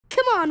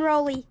on,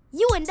 Rolly.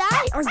 You and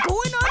I are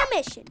going on a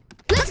mission.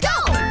 Let's go!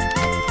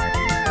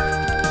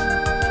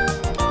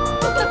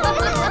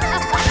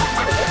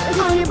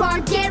 On your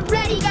bar, get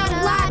ready, got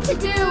a lot to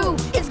do.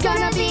 It's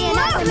gonna be an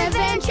awesome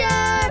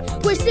adventure.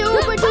 We're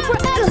super duper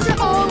extra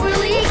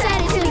overly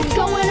excited to be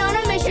going on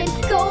a mission,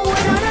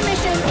 going on a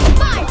mission.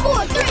 5,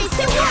 4, 3,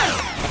 2, 1.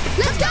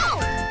 Let's go!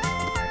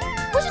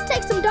 We should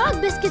take some dog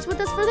biscuits with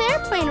us for the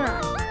airplane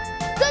ride.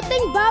 Good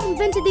thing Bob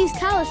invented these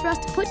collars for us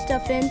to put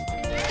stuff in.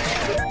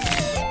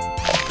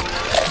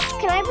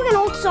 Can I bring an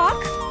old sock?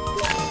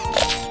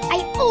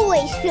 I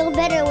always feel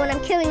better when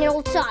I'm carrying an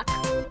old sock.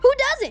 Who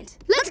doesn't?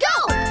 Let's go!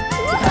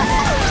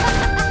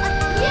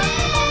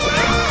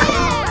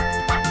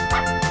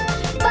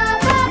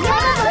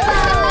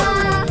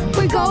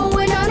 We're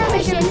going on a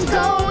mission,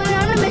 going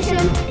on a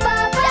mission.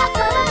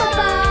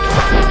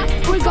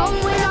 We're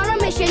going on a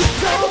mission,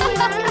 going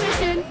on a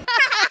mission.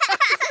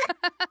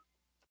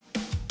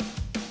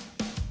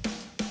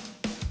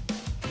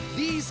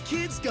 These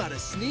kids got a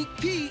sneak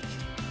peek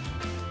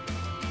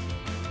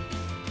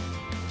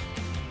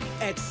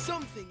at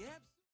something.